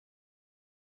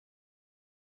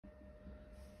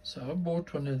So I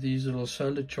bought one of these little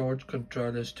solar charge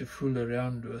controllers to fool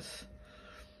around with.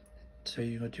 So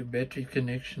you got your battery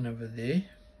connection over there.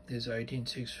 There's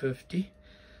 18650.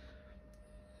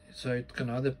 So it can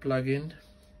either plug in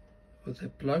with a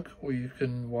plug, or you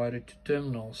can wire it to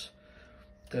terminals.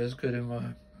 Those go to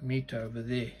my meter over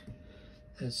there.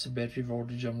 That's the battery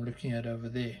voltage I'm looking at over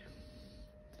there.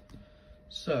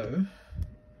 So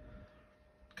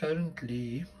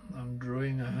currently I'm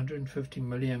drawing 150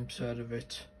 milliamps out of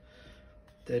it.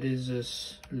 That is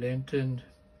this lantern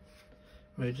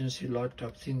emergency light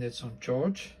type thing that's on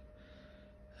charge,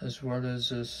 as well as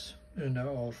this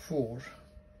Uno R4.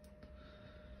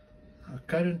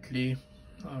 Currently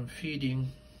I'm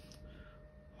feeding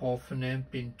half an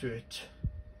amp into it.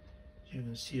 You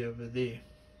can see over there.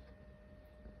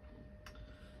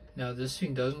 Now this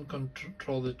thing doesn't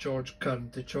control the charge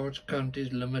current. The charge current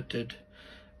is limited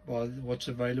by what's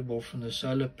available from the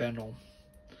solar panel.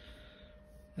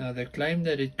 Now they claim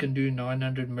that it can do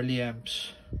 900 milliamps.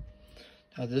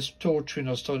 Now this torch, when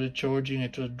I started charging,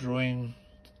 it was drawing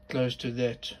close to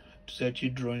that. It was actually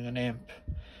drawing an amp.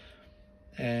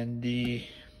 And the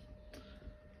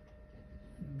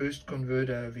boost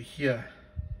converter over here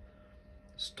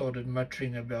started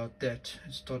muttering about that.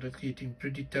 It started getting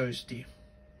pretty toasty.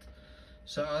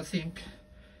 So I think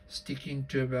sticking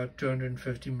to about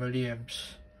 250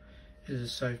 milliamps is a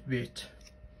safe bet.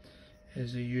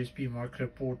 There's a USB micro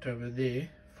port over there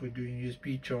for doing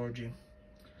USB charging,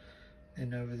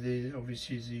 and over there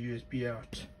obviously is the USB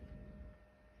out.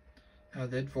 Now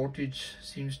that voltage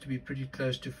seems to be pretty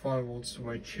close to 5 volts, the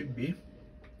way it should be.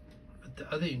 But the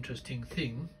other interesting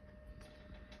thing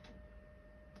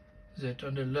is that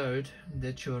under load,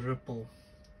 that's your ripple.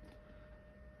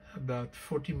 About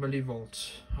 40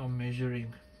 millivolts I'm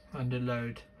measuring under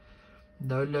load.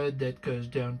 No load, that goes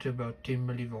down to about 10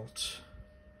 millivolts.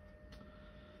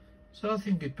 So I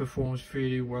think it performs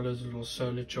fairly well as a little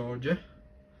solar charger.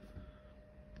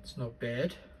 It's not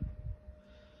bad.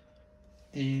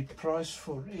 The price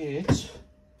for it is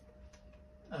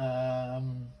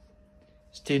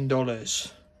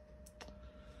 $10.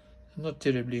 Not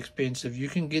terribly expensive. You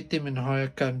can get them in higher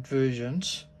current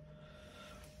versions.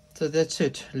 So that's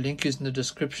it. Link is in the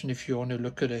description if you want to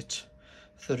look at it.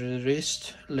 For the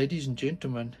rest, ladies and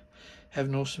gentlemen, have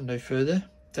an awesome day further.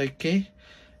 Take care,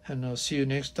 and I'll see you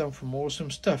next time for more awesome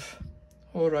stuff.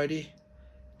 Alrighty,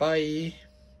 bye.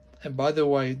 And by the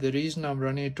way, the reason I'm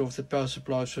running it off the power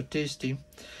supply is for testing,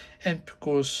 and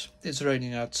because it's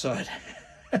raining outside.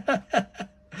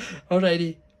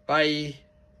 Alrighty, bye.